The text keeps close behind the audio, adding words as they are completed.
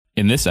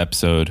In this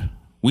episode,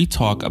 we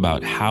talk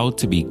about how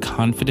to be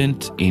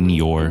confident in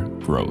your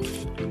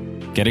growth.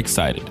 Get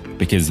excited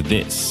because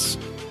this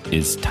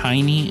is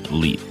Tiny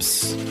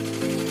Leaps.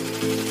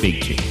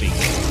 Big change.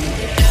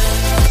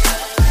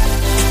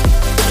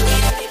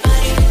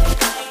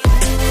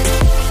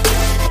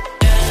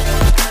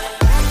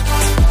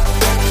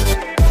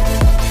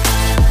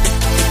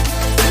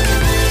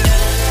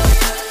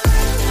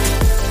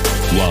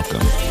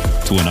 Welcome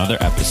to another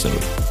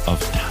episode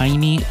of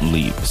Tiny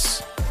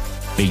Leaps.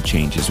 Big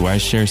Changes, where I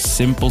share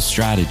simple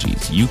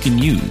strategies you can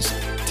use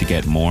to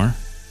get more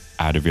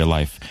out of your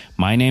life.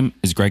 My name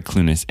is Greg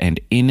Clunis, and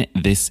in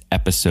this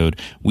episode,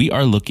 we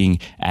are looking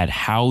at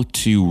how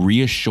to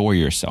reassure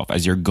yourself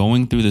as you're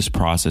going through this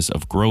process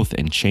of growth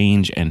and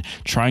change and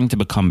trying to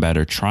become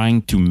better,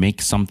 trying to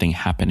make something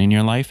happen in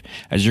your life.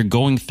 As you're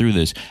going through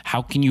this,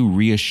 how can you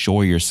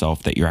reassure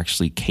yourself that you're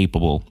actually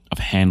capable of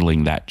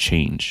handling that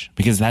change?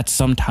 Because that's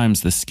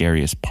sometimes the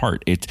scariest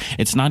part.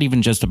 It's not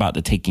even just about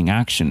the taking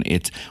action.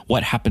 It's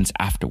what happens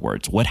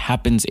afterwards. What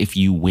happens if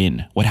you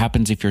win? What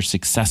happens if you're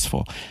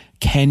successful?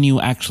 Can you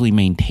actually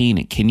maintain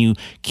it? Can you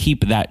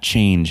keep that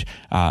change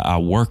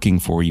working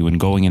for you and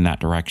going in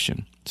that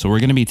direction? So we're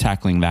going to be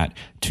tackling that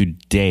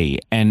today.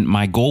 And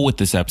my goal with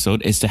this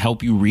episode is to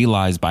help you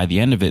realize by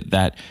the end of it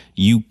that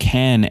you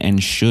can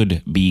and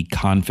should be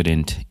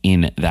confident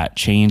in that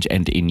change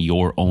and in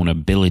your own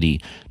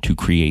ability to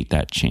create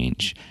that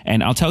change.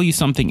 And I'll tell you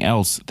something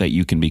else that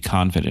you can be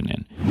confident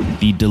in.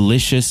 The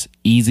delicious,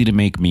 easy to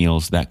make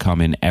meals that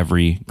come in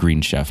every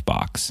Green Chef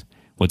box.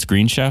 What's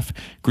Green Chef?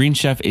 Green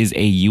Chef is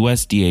a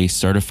USDA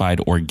certified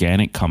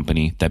organic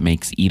company that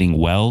makes eating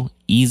well,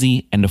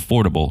 easy, and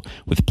affordable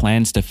with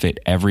plans to fit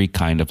every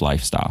kind of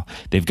lifestyle.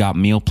 They've got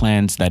meal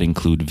plans that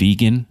include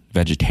vegan,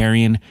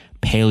 vegetarian,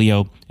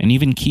 paleo, and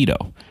even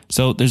keto.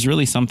 So there's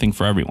really something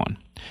for everyone.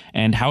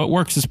 And how it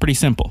works is pretty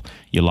simple.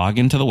 You log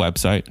into the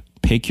website,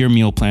 pick your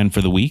meal plan for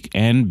the week,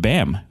 and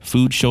bam,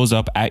 food shows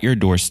up at your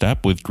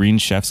doorstep with Green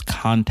Chef's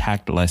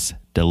contactless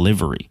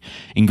delivery.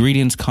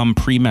 Ingredients come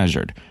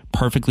pre-measured,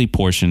 perfectly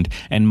portioned,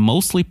 and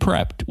mostly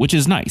prepped, which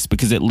is nice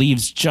because it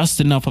leaves just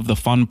enough of the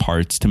fun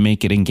parts to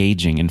make it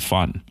engaging and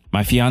fun.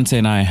 My fiance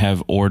and I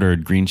have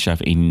ordered Green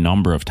Chef a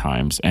number of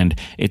times, and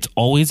it's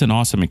always an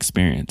awesome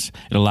experience.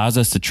 It allows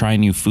us to try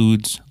new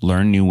foods,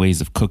 learn new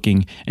ways of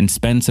cooking, and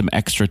spend some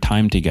extra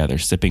time together,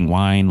 sipping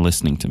wine,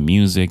 listening to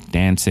music,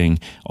 dancing,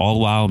 all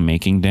while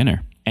making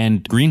dinner.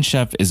 And Green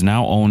Chef is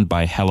now owned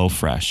by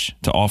HelloFresh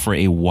to offer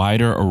a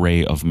wider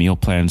array of meal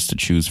plans to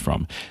choose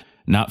from.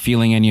 Not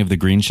feeling any of the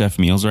Green Chef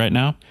meals right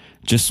now?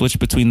 Just switch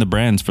between the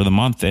brands for the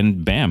month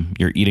and bam,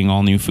 you're eating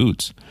all new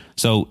foods.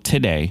 So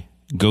today,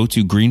 go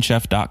to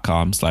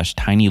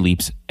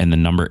greenchef.com/tinyleaps and the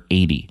number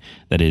 80.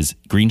 That is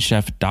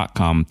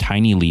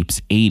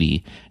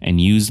greenchef.com/tinyleaps80 and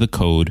use the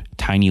code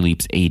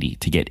tinyleaps80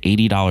 to get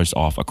 $80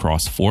 off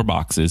across 4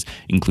 boxes,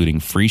 including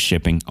free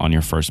shipping on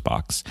your first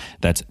box.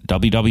 That's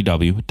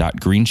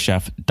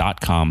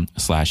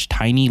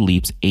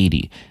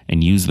www.greenchef.com/tinyleaps80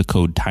 and use the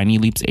code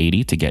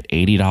tinyleaps80 to get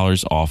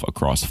 $80 off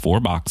across 4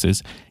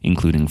 boxes,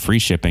 including free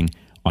shipping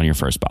on your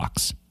first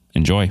box.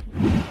 Enjoy.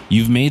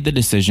 You've made the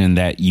decision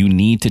that you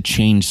need to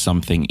change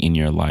something in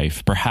your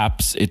life.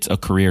 Perhaps it's a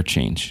career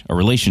change, a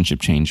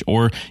relationship change,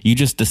 or you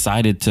just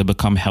decided to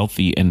become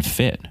healthy and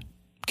fit.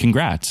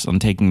 Congrats on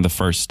taking the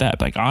first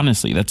step.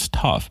 Honestly, that's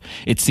tough.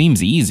 It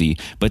seems easy,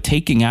 but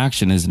taking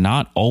action is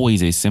not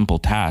always a simple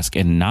task,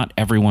 and not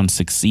everyone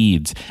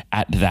succeeds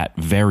at that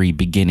very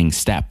beginning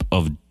step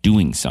of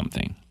doing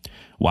something.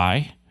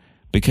 Why?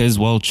 Because,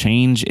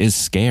 change is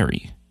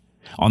scary.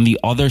 On the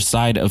other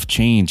side of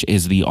change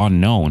is the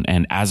unknown,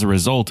 and as a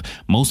result,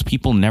 most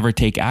people never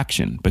take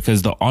action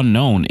because the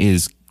unknown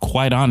is,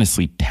 quite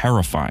honestly,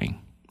 terrifying.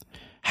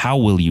 How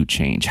will you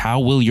change? How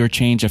will your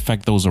change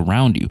affect those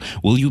around you?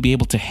 Will you be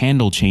able to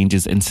handle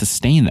changes and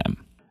sustain them?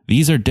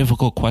 These are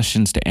difficult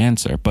questions to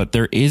answer, but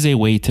there is a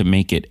way to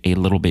make it a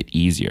little bit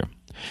easier.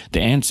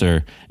 The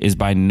answer is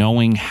by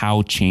knowing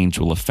how change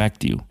will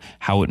affect you,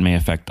 how it may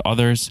affect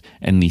others,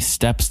 and the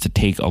steps to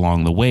take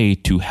along the way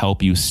to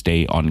help you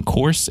stay on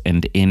course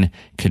and in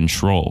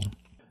control.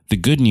 The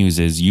good news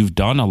is you've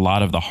done a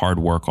lot of the hard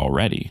work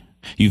already.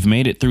 You've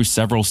made it through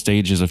several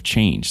stages of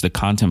change, the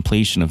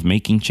contemplation of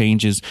making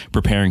changes,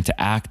 preparing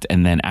to act,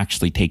 and then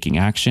actually taking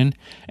action.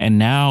 And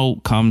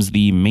now comes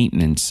the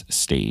maintenance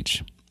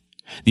stage.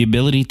 The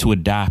ability to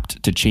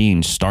adapt to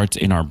change starts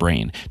in our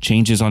brain.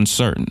 Change is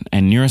uncertain,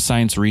 and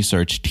neuroscience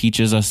research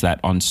teaches us that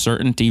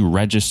uncertainty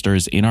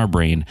registers in our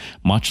brain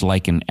much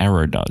like an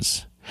error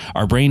does.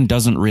 Our brain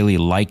doesn't really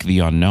like the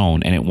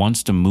unknown, and it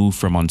wants to move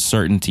from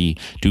uncertainty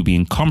to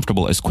being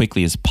comfortable as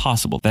quickly as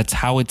possible. That's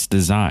how it's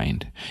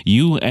designed.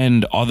 You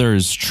and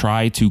others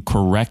try to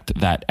correct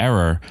that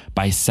error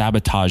by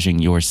sabotaging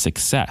your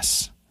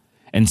success.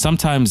 And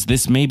sometimes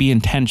this may be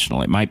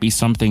intentional. It might be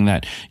something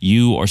that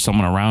you or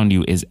someone around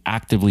you is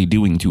actively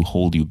doing to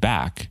hold you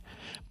back.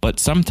 But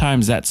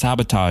sometimes that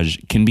sabotage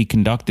can be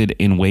conducted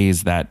in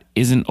ways that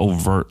isn't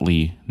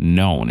overtly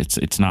known.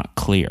 It's not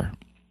clear.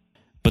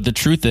 But the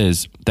truth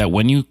is that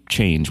when you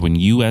change, when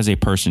you as a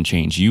person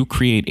change, you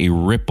create a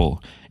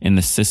ripple in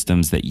the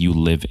systems that you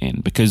live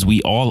in, because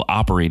we all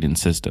operate in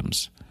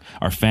systems.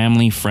 Our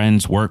family,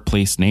 friends,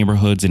 workplace,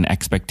 neighborhoods, and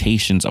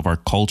expectations of our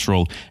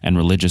cultural and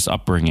religious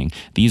upbringing.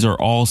 These are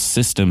all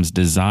systems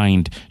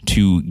designed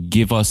to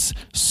give us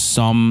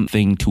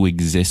something to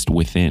exist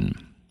within.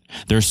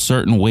 There are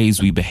certain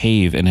ways we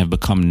behave and have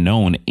become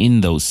known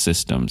in those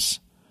systems.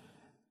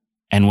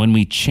 And when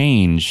we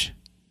change,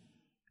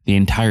 the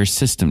entire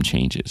system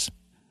changes.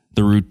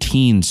 The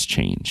routines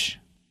change.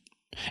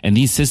 And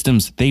these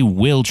systems, they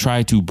will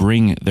try to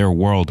bring their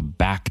world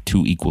back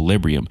to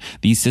equilibrium.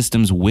 These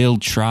systems will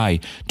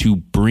try to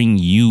bring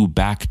you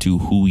back to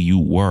who you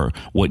were,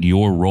 what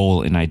your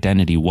role and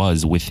identity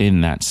was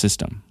within that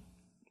system.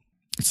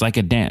 It's like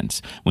a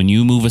dance. When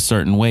you move a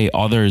certain way,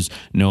 others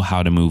know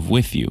how to move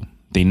with you.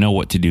 They know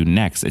what to do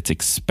next. It's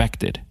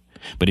expected.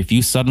 But if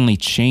you suddenly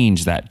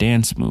change that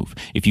dance move,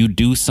 if you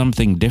do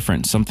something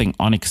different, something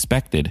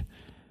unexpected,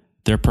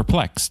 they're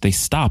perplexed. They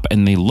stop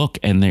and they look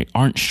and they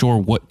aren't sure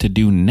what to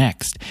do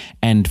next.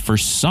 And for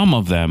some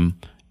of them,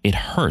 it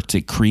hurts.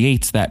 It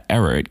creates that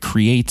error. It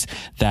creates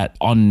that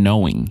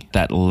unknowing,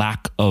 that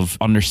lack of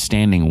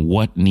understanding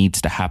what needs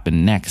to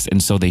happen next.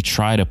 And so they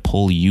try to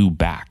pull you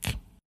back.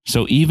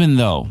 So even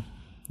though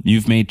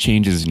you've made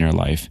changes in your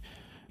life,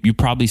 you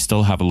probably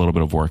still have a little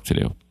bit of work to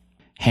do.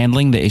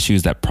 Handling the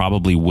issues that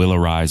probably will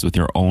arise with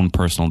your own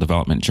personal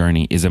development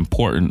journey is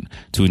important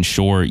to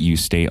ensure you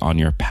stay on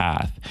your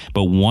path.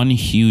 But one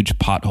huge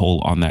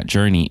pothole on that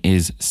journey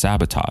is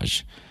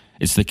sabotage.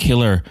 It's the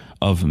killer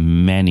of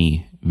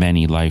many,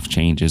 many life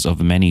changes,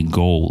 of many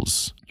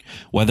goals.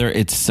 Whether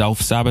it's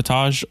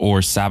self-sabotage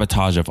or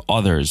sabotage of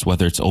others,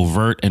 whether it's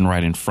overt and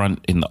right in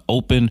front in the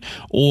open,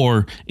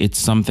 or it's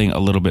something a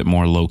little bit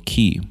more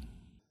low-key.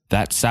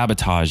 That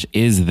sabotage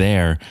is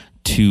there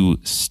to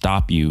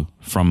stop you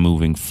from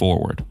moving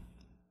forward.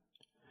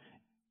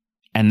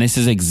 And this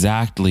is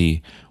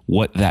exactly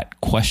what that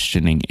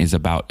questioning is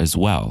about as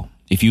well.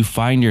 If you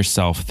find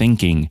yourself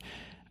thinking,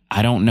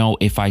 I don't know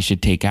if I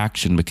should take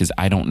action because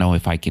I don't know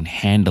if I can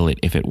handle it,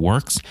 if it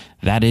works,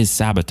 that is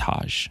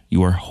sabotage.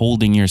 You are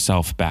holding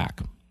yourself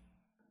back.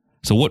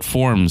 So what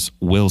forms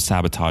will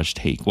sabotage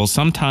take? Well,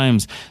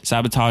 sometimes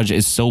sabotage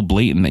is so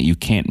blatant that you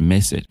can't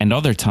miss it. And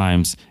other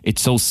times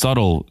it's so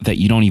subtle that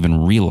you don't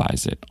even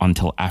realize it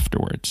until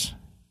afterwards.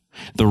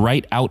 The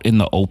right out in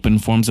the open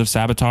forms of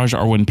sabotage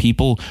are when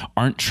people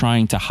aren't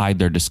trying to hide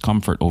their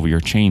discomfort over your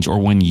change, or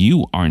when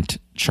you aren't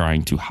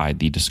trying to hide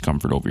the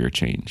discomfort over your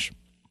change.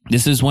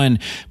 This is when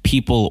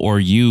people or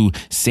you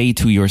say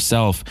to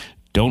yourself,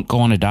 don't go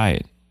on a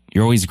diet.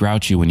 You're always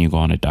grouchy when you go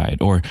on a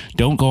diet, or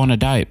don't go on a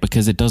diet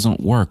because it doesn't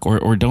work,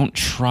 or don't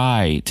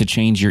try to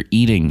change your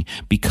eating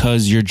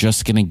because you're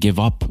just going to give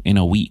up in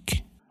a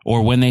week.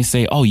 Or when they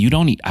say, oh, you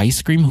don't eat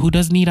ice cream? Who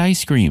doesn't eat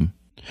ice cream?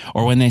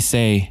 Or when they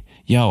say,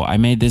 yo, I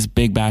made this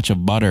big batch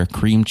of butter,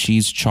 cream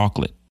cheese,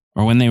 chocolate.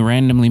 Or when they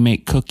randomly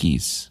make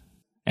cookies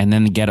and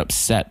then get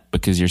upset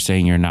because you're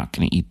saying you're not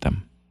going to eat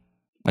them.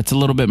 That's a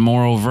little bit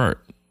more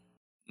overt.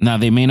 Now,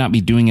 they may not be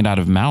doing it out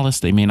of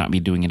malice. They may not be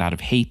doing it out of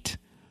hate.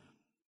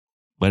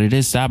 But it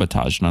is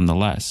sabotage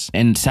nonetheless.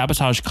 And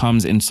sabotage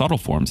comes in subtle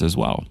forms as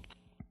well.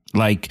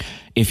 Like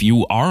if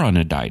you are on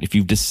a diet, if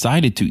you've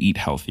decided to eat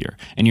healthier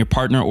and your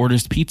partner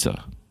orders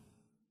pizza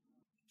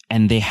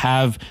and they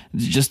have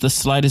just the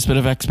slightest bit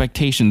of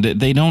expectation,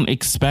 they don't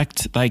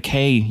expect like,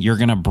 hey, you're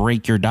going to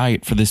break your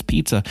diet for this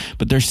pizza,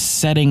 but they're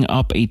setting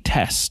up a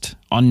test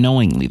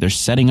unknowingly. They're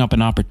setting up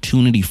an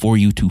opportunity for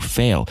you to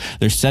fail.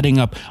 They're setting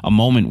up a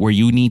moment where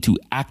you need to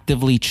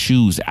actively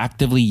choose,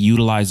 actively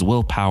utilize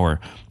willpower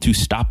to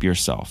stop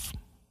yourself.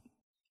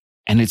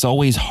 And it's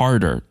always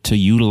harder to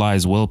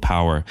utilize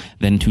willpower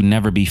than to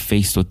never be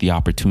faced with the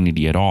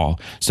opportunity at all.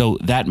 So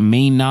that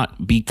may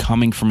not be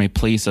coming from a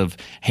place of,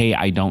 hey,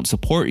 I don't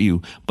support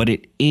you, but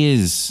it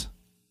is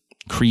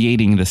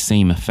creating the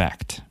same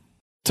effect.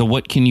 So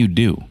what can you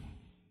do?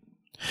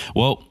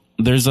 Well,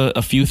 there's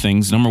a few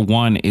things. Number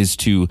one is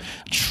to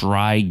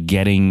try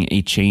getting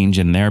a change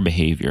in their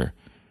behavior.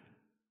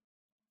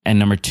 And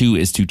number two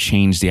is to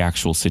change the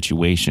actual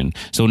situation.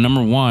 So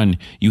number one,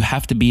 you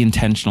have to be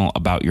intentional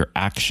about your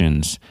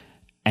actions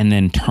and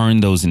then turn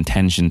those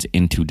intentions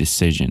into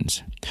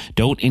decisions.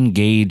 Don't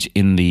engage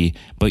in the,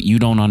 but you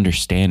don't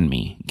understand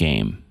me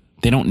game.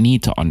 They don't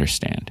need to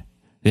understand.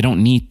 They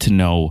don't need to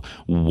know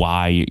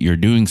why you're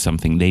doing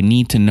something. They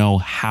need to know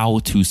how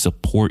to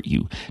support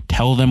you.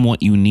 Tell them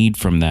what you need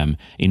from them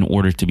in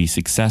order to be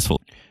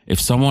successful. If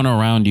someone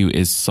around you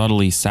is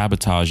subtly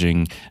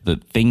sabotaging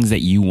the things that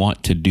you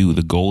want to do,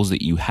 the goals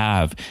that you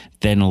have,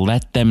 then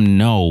let them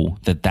know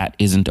that that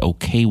isn't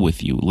okay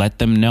with you. Let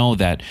them know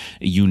that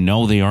you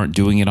know they aren't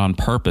doing it on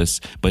purpose,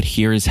 but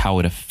here is how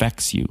it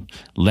affects you.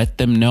 Let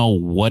them know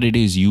what it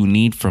is you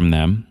need from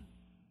them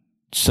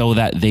so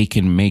that they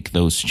can make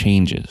those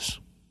changes.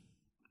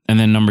 And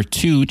then number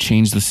two,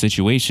 change the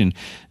situation.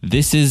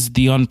 This is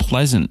the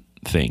unpleasant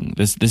thing.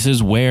 This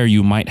is where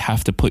you might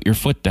have to put your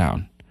foot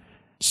down.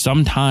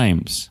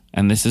 Sometimes,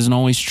 and this isn't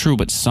always true,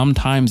 but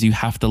sometimes you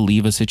have to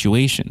leave a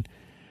situation.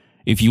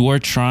 If you are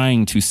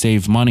trying to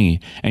save money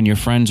and your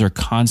friends are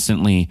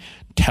constantly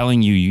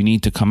telling you you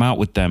need to come out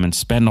with them and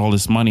spend all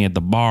this money at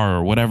the bar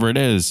or whatever it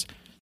is,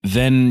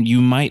 then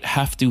you might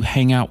have to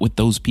hang out with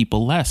those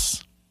people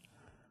less.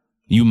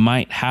 You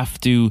might have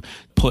to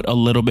put a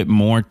little bit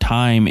more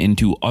time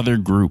into other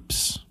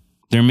groups.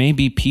 There may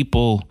be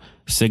people,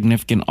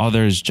 significant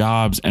others,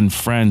 jobs, and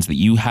friends that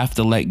you have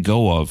to let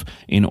go of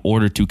in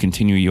order to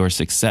continue your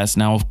success.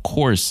 Now, of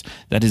course,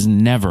 that is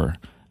never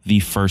the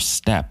first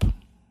step.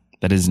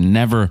 That is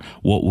never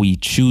what we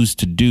choose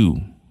to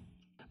do.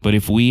 But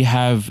if we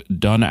have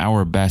done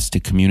our best to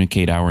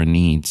communicate our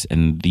needs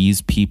and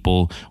these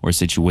people or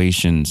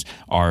situations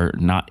are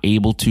not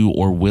able to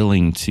or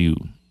willing to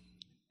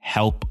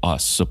help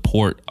us,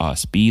 support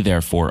us, be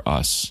there for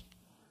us,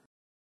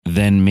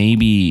 then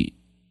maybe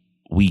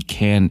we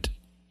can't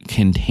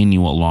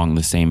continue along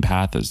the same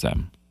path as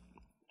them,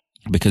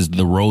 because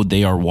the road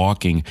they are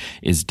walking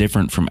is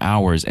different from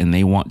ours and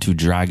they want to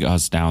drag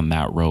us down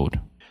that road.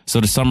 So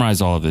to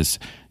summarize all of this,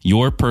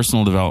 your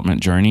personal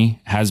development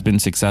journey has been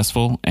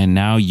successful, and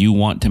now you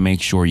want to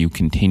make sure you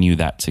continue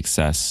that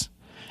success.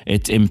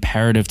 It's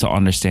imperative to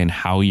understand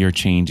how your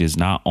changes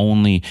not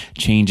only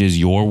changes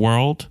your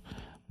world,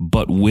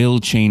 but will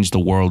change the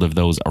world of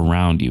those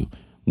around you.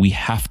 We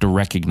have to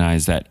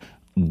recognize that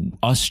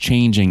us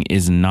changing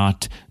is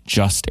not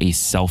just a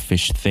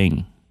selfish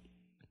thing.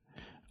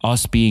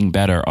 Us being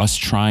better, us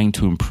trying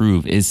to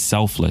improve is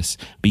selfless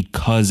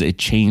because it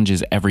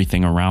changes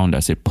everything around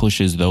us. It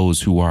pushes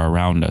those who are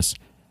around us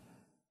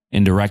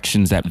in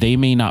directions that they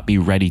may not be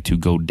ready to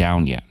go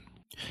down yet.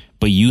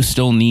 But you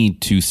still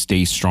need to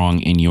stay strong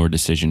in your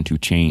decision to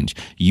change.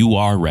 You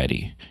are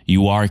ready.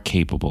 You are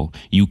capable.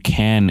 You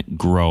can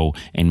grow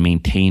and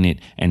maintain it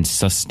and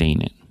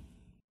sustain it.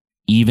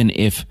 Even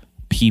if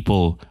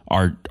people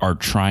are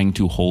trying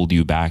to hold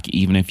you back,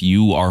 even if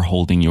you are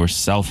holding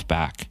yourself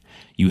back,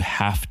 you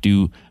have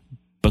to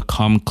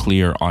become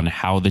clear on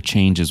how the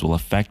changes will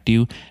affect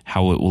you,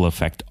 how it will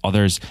affect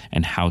others,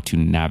 and how to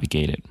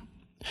navigate it.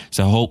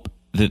 So I hope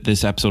that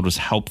this episode was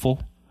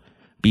helpful.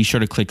 Be sure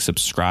to click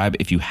subscribe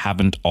if you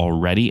haven't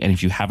already. And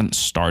if you haven't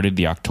started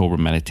the October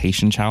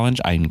Meditation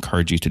Challenge, I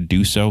encourage you to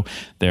do so.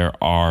 There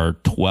are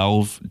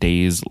 12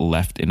 days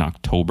left in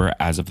October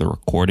as of the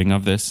recording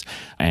of this.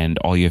 And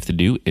all you have to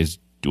do is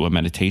do a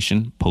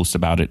meditation, post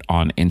about it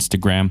on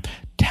Instagram,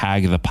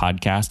 tag the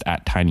podcast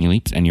at Tiny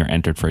Leaps, and you're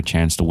entered for a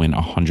chance to win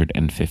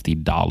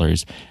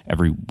 $150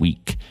 every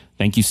week.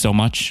 Thank you so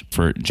much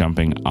for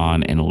jumping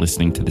on and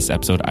listening to this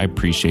episode. I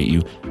appreciate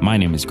you. My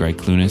name is Greg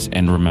Clunis,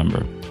 and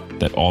remember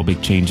that all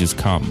big changes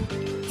come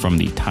from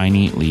the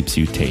tiny leaps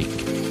you take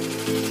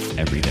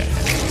every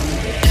day.